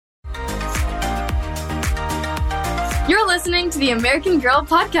You're listening to the American Girl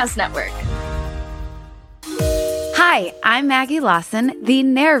Podcast Network. Hi, I'm Maggie Lawson, the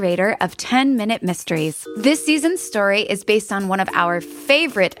narrator of 10 Minute Mysteries. This season's story is based on one of our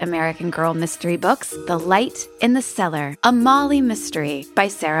favorite American Girl mystery books, The Light in the Cellar, a Molly mystery by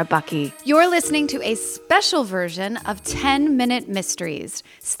Sarah Bucky. You're listening to a special version of 10 Minute Mysteries.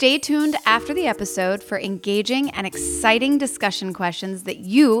 Stay tuned after the episode for engaging and exciting discussion questions that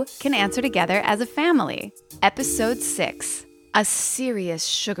you can answer together as a family. Episode 6, A Serious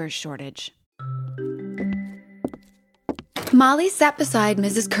Sugar Shortage. Molly sat beside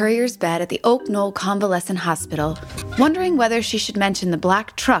Mrs. Currier's bed at the Oak Knoll Convalescent Hospital, wondering whether she should mention the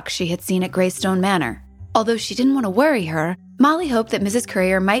black truck she had seen at Greystone Manor. Although she didn't want to worry her, Molly hoped that Mrs.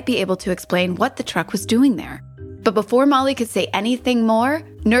 Currier might be able to explain what the truck was doing there. But before Molly could say anything more,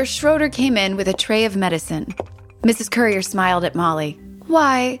 Nurse Schroeder came in with a tray of medicine. Mrs. Currier smiled at Molly.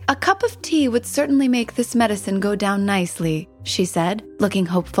 "Why, a cup of tea would certainly make this medicine go down nicely," she said, looking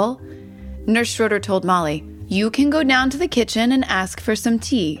hopeful. Nurse Schroeder told Molly, "You can go down to the kitchen and ask for some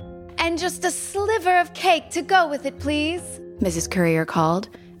tea." "And just a sliver of cake to go with it, please," Mrs. Currier called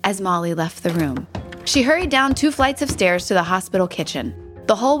as Molly left the room. She hurried down 2 flights of stairs to the hospital kitchen.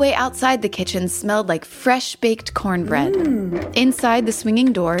 The hallway outside the kitchen smelled like fresh-baked cornbread. Inside the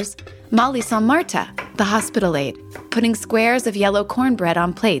swinging doors, Molly saw Marta, the hospital aide, putting squares of yellow cornbread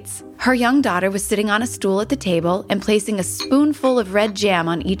on plates. Her young daughter was sitting on a stool at the table and placing a spoonful of red jam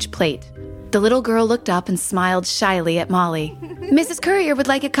on each plate. The little girl looked up and smiled shyly at Molly. "Mrs. Currier would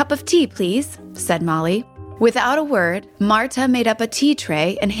like a cup of tea, please," said Molly. Without a word, Marta made up a tea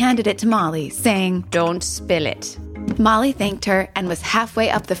tray and handed it to Molly, saying, "Don't spill it." Molly thanked her and was halfway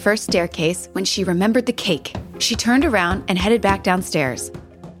up the first staircase when she remembered the cake. She turned around and headed back downstairs.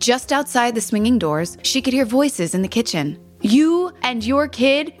 Just outside the swinging doors, she could hear voices in the kitchen. "You and your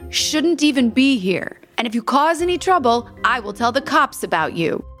kid shouldn't even be here. And if you cause any trouble, I will tell the cops about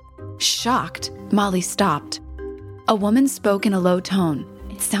you." Shocked, Molly stopped. A woman spoke in a low tone.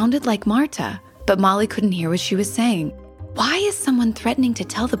 It sounded like Marta, but Molly couldn't hear what she was saying. Why is someone threatening to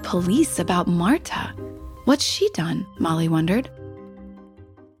tell the police about Marta? What's she done? Molly wondered.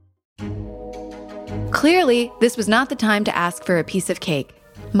 Clearly, this was not the time to ask for a piece of cake.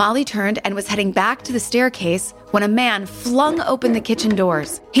 Molly turned and was heading back to the staircase when a man flung open the kitchen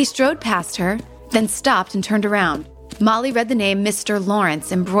doors. He strode past her, then stopped and turned around. Molly read the name Mr.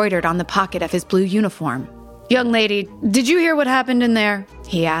 Lawrence embroidered on the pocket of his blue uniform. "Young lady, did you hear what happened in there?"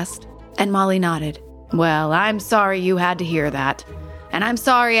 he asked, and Molly nodded. "Well, I'm sorry you had to hear that, and I'm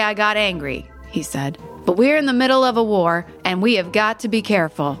sorry I got angry," he said. "But we're in the middle of a war, and we have got to be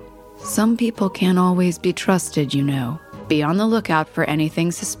careful. Some people can't always be trusted, you know. Be on the lookout for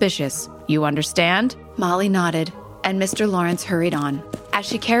anything suspicious. You understand?" Molly nodded, and Mr. Lawrence hurried on. As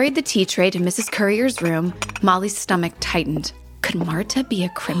she carried the tea tray to Mrs. Currier's room, Molly's stomach tightened. Could Marta be a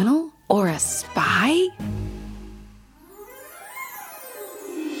criminal or a spy?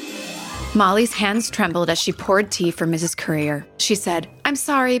 Molly's hands trembled as she poured tea for Mrs. Currier. She said, "I'm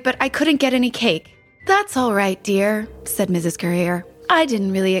sorry, but I couldn't get any cake." "That's all right, dear," said Mrs. Currier. "I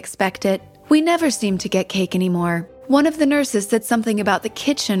didn't really expect it. We never seem to get cake anymore. One of the nurses said something about the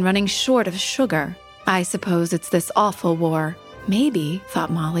kitchen running short of sugar. I suppose it's this awful war." Maybe, thought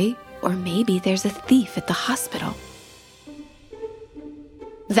Molly, or maybe there's a thief at the hospital.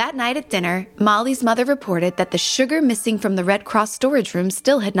 That night at dinner, Molly's mother reported that the sugar missing from the Red Cross storage room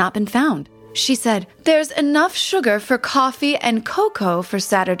still had not been found. She said, "There's enough sugar for coffee and cocoa for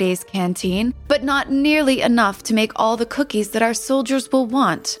Saturday's canteen, but not nearly enough to make all the cookies that our soldiers will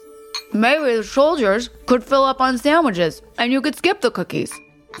want." "Maybe the soldiers could fill up on sandwiches, and you could skip the cookies,"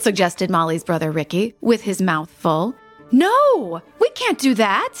 suggested Molly's brother Ricky, with his mouth full. "No, we can't do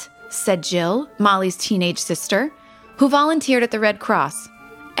that," said Jill, Molly's teenage sister, who volunteered at the Red Cross.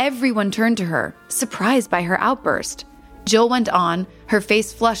 Everyone turned to her, surprised by her outburst. Jill went on, her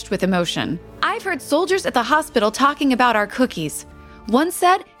face flushed with emotion. "I've heard soldiers at the hospital talking about our cookies. One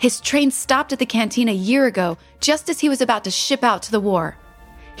said his train stopped at the canteen a year ago, just as he was about to ship out to the war.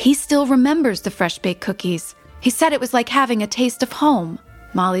 He still remembers the fresh-baked cookies. He said it was like having a taste of home."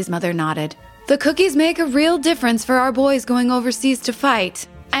 Molly's mother nodded. "The cookies make a real difference for our boys going overseas to fight,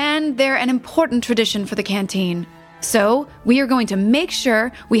 and they're an important tradition for the canteen. So we are going to make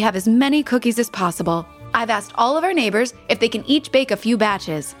sure we have as many cookies as possible. I've asked all of our neighbors if they can each bake a few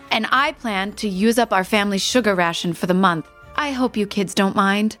batches, and I plan to use up our family's sugar ration for the month. I hope you kids don't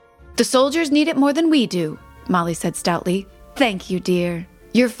mind." "The soldiers need it more than we do," Molly said stoutly. "Thank you, dear.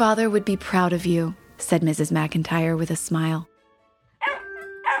 Your father would be proud of you," said Mrs. McIntyre with a smile.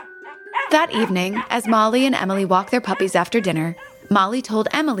 That evening, as Molly and Emily walked their puppies after dinner, Molly told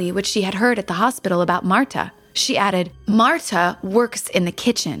Emily what she had heard at the hospital about Marta. She added, Marta works in the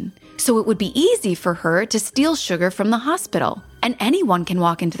kitchen, so it would be easy for her to steal sugar from the hospital. And anyone can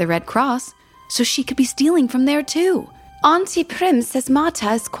walk into the Red Cross, so she could be stealing from there too. Auntie Prim says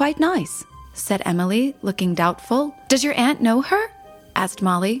Marta is quite nice, said Emily, looking doubtful. Does your aunt know her? Asked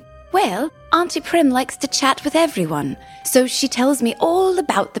Molly. Well, Auntie Prim likes to chat with everyone, so she tells me all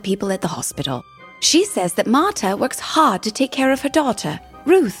about the people at the hospital. She says that Marta works hard to take care of her daughter,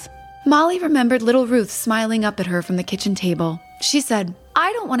 Ruth. Molly remembered little Ruth smiling up at her from the kitchen table. She said,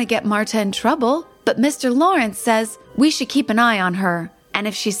 I don't want to get Marta in trouble, but Mr. Lawrence says we should keep an eye on her. And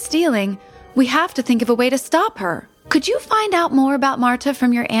if she's stealing, we have to think of a way to stop her. Could you find out more about Marta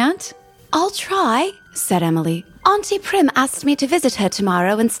from your aunt? I'll try, said Emily. Auntie Prim asked me to visit her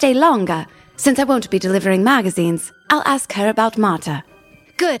tomorrow and stay longer. Since I won't be delivering magazines, I'll ask her about Marta.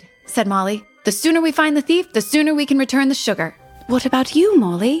 Good, said Molly. The sooner we find the thief, the sooner we can return the sugar. What about you,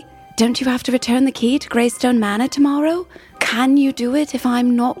 Molly? Don't you have to return the key to Greystone Manor tomorrow? Can you do it if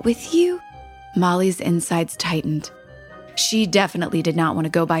I'm not with you? Molly's insides tightened. She definitely did not want to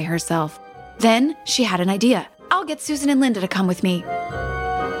go by herself. Then she had an idea. I'll get Susan and Linda to come with me.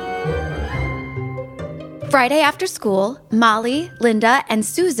 Friday after school, Molly, Linda, and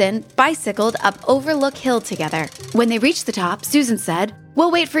Susan bicycled up Overlook Hill together. When they reached the top, Susan said,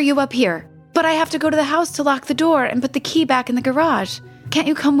 We'll wait for you up here. But I have to go to the house to lock the door and put the key back in the garage. Can't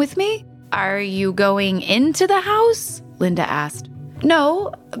you come with me? Are you going into the house? Linda asked.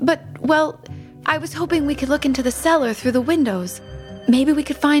 No, but, well, I was hoping we could look into the cellar through the windows. Maybe we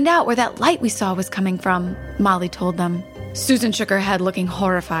could find out where that light we saw was coming from, Molly told them. Susan shook her head, looking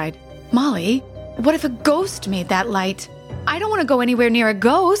horrified. Molly, what if a ghost made that light? I don't want to go anywhere near a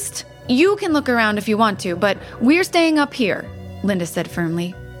ghost. You can look around if you want to, but we're staying up here, Linda said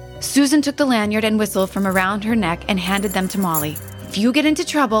firmly. Susan took the lanyard and whistle from around her neck and handed them to Molly. If you get into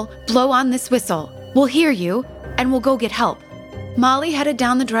trouble, blow on this whistle. We'll hear you, and we'll go get help. Molly headed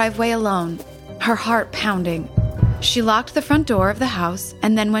down the driveway alone, her heart pounding. She locked the front door of the house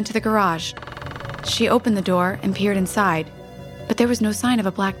and then went to the garage. She opened the door and peered inside, but there was no sign of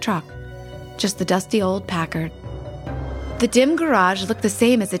a black truck, just the dusty old Packard. The dim garage looked the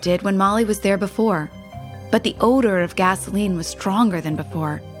same as it did when Molly was there before, but the odor of gasoline was stronger than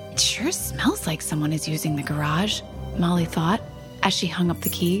before. It sure smells like someone is using the garage, Molly thought, as she hung up the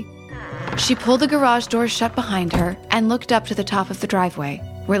key. She pulled the garage door shut behind her and looked up to the top of the driveway,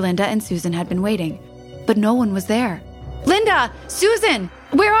 where Linda and Susan had been waiting. But no one was there. Linda! Susan!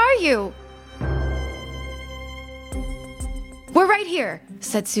 Where are you? We're right here,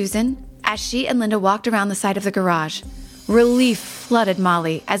 said Susan, as she and Linda walked around the side of the garage. Relief flooded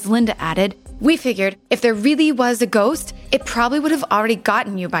Molly as Linda added, We figured if there really was a ghost, it probably would have already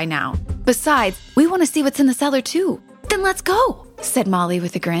gotten you by now. Besides, we want to see what's in the cellar too. Then let's go, said Molly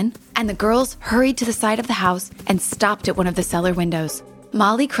with a grin, and the girls hurried to the side of the house and stopped at one of the cellar windows.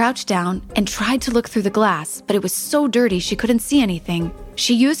 Molly crouched down and tried to look through the glass, but it was so dirty she couldn't see anything.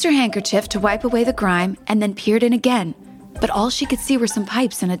 She used her handkerchief to wipe away the grime and then peered in again, but all she could see were some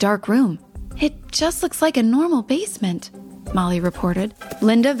pipes in a dark room. It just looks like a normal basement, Molly reported.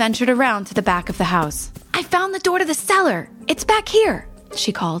 Linda ventured around to the back of the house. I found the door to the cellar. It's back here,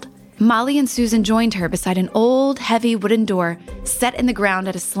 she called. Molly and Susan joined her beside an old, heavy wooden door set in the ground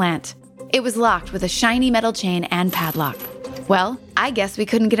at a slant. It was locked with a shiny metal chain and padlock. Well, I guess we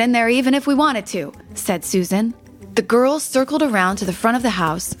couldn't get in there even if we wanted to, said Susan. The girls circled around to the front of the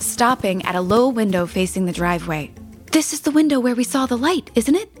house, stopping at a low window facing the driveway. This is the window where we saw the light,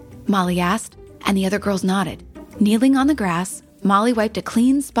 isn't it? Molly asked, and the other girls nodded. Kneeling on the grass, Molly wiped a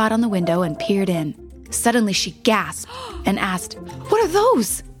clean spot on the window and peered in. Suddenly she gasped and asked, What are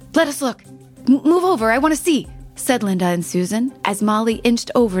those? Let us look. Move over, I want to see, said Linda and Susan as Molly inched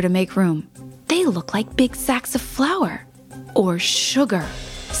over to make room. They look like big sacks of flour. Or sugar,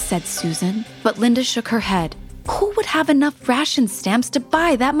 said Susan, but Linda shook her head. Who would have enough ration stamps to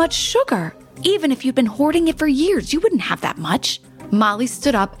buy that much sugar? Even if you'd been hoarding it for years, you wouldn't have that much. Molly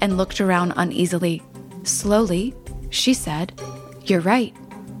stood up and looked around uneasily. Slowly, she said, You're right.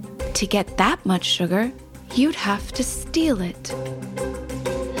 To get that much sugar, you'd have to steal it.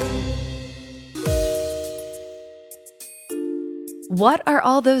 What are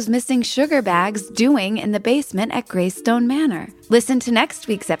all those missing sugar bags doing in the basement at Greystone Manor? Listen to next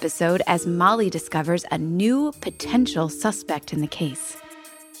week's episode as Molly discovers a new potential suspect in the case.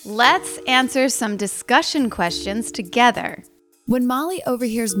 Let's answer some discussion questions together. When Molly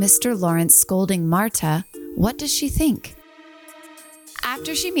overhears Mr. Lawrence scolding Marta, what does she think?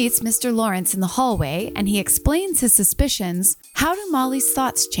 After she meets Mr. Lawrence in the hallway and he explains his suspicions, how do Molly's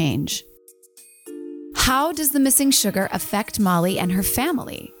thoughts change? How does the missing sugar affect Molly and her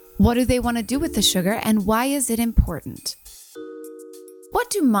family? What do they want to do with the sugar, and why is it important? What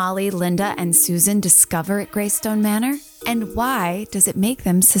do Molly, Linda, and Susan discover at Greystone Manor, and why does it make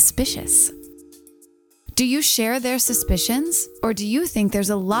them suspicious? Do you share their suspicions, or do you think there's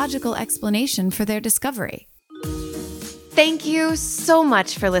a logical explanation for their discovery? Thank you so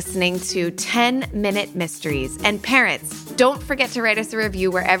much for listening to 10-Minute Mysteries. And parents, don't forget to write us a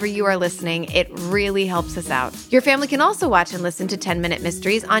review wherever you are listening. It really helps us out. Your family can also watch and listen to 10-Minute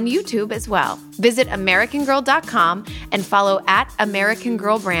Mysteries on YouTube as well. Visit AmericanGirl.com and follow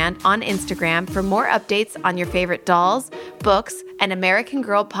 @AmericanGirlBrand on Instagram for more updates on your favorite dolls, books, and American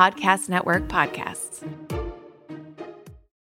Girl Podcast Network podcasts.